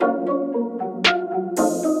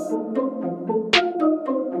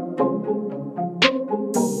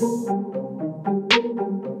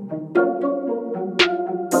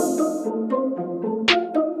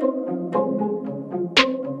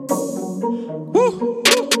Woo.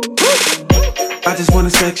 I just wanna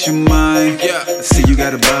sex your mind. Yeah. See you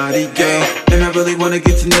got a body, girl, and I really wanna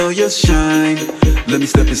get to know your shine. Let me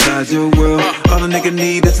step inside your world. All a nigga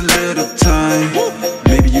need is a little time.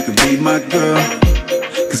 Maybe you can be my girl,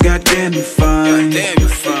 cause goddamn you fine.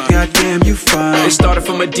 Goddamn you fine. It started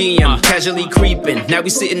from a DM, casually creeping. Now we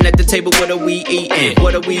sitting at the table, what are we eating?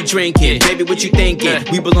 What are we drinking? Baby, what you thinking?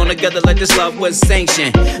 We belong together like this love was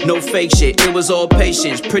sanctioned. No fake shit, it was all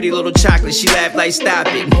patience. Pretty little chocolate, she laughed like stop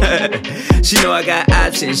it. She know I got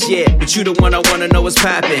options, yeah, but you the one I wanna know what's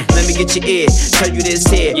poppin'. Let me get your ear, tell you this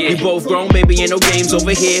here. We both grown, baby, ain't no games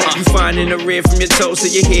over here. You fine in the rear from your toes to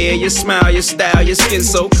your hair. Your smile, your style, your skin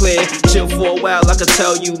so clear. Chill for a while, I could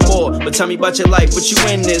tell you more, but tell me about your life, what you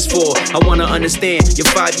in this for? I wanna understand your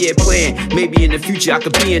 5-year plan. Maybe in the future I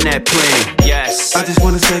could be in that plan. Yes. I just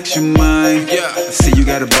wanna sex your mind. Yeah. See you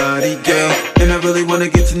got a body, girl, and I really wanna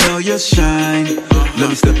get to know your shine. Let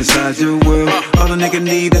me step inside your world. All a nigga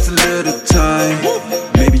need is a little time.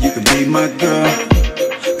 Maybe you could be my girl,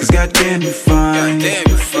 cause goddamn you fine.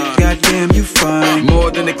 Goddamn you fine.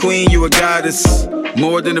 More than a queen, you a goddess.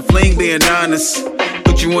 More than a fling, being honest.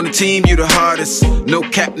 Put you on the team, you the hardest. No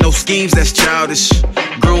cap, no schemes, that's childish.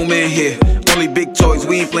 Grown man here, only big toys,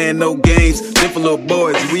 we ain't playing no games. Different little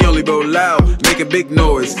boys, we only roll loud, make a big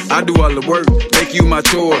noise. I do all the work, make you my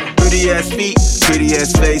chore. Pretty ass feet, pretty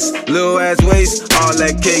ass face, little ass waist, all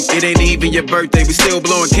that cake. It ain't even your birthday, we still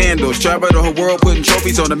blowing candles. Travel the whole world, putting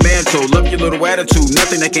trophies on the mantle. Love your little attitude,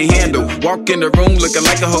 nothing they can handle. Walk in the room looking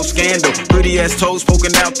like a whole scandal. Pretty ass toes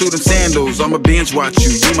poking out through them sandals. I'ma binge watch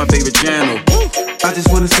you, you my favorite channel. I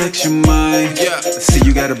just wanna sex your mind. Yeah. See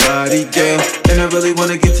you got a body, girl, and I really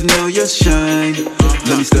wanna get to know your shine.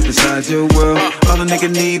 Let me step inside your world. All a nigga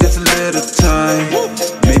need is a little time.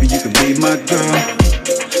 Maybe you could be my girl,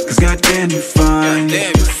 cause goddamn you fine.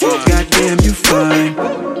 Goddamn you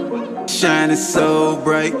fine. Shining so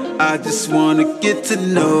bright, I just wanna get to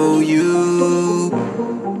know you.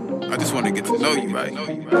 I just wanna get to know you, right?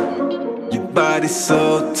 Your body's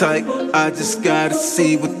so tight, I just gotta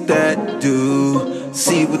see what that do.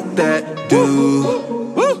 See what that do.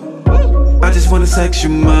 I just wanna sex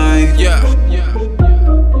your mind. Yeah.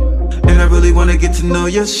 And I really wanna get to know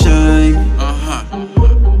your shine.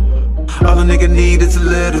 All a nigga need is a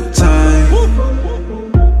little time.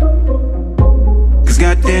 Cause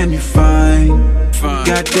goddamn you fine.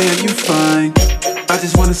 Goddamn you fine. I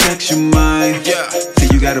just wanna sex your mind. Yeah. See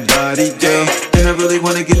you got a body, girl, and I really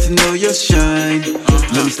wanna get to know your shine.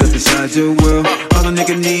 Let me step inside your world. All a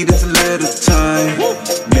nigga need is a little time.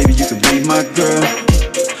 Maybe you could be my girl,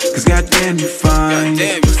 cause goddamn you fine.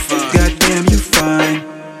 Goddamn you fine.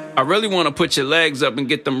 I really wanna put your legs up and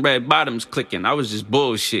get them red bottoms clicking. I was just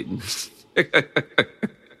bullshitting.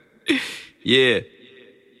 Yeah.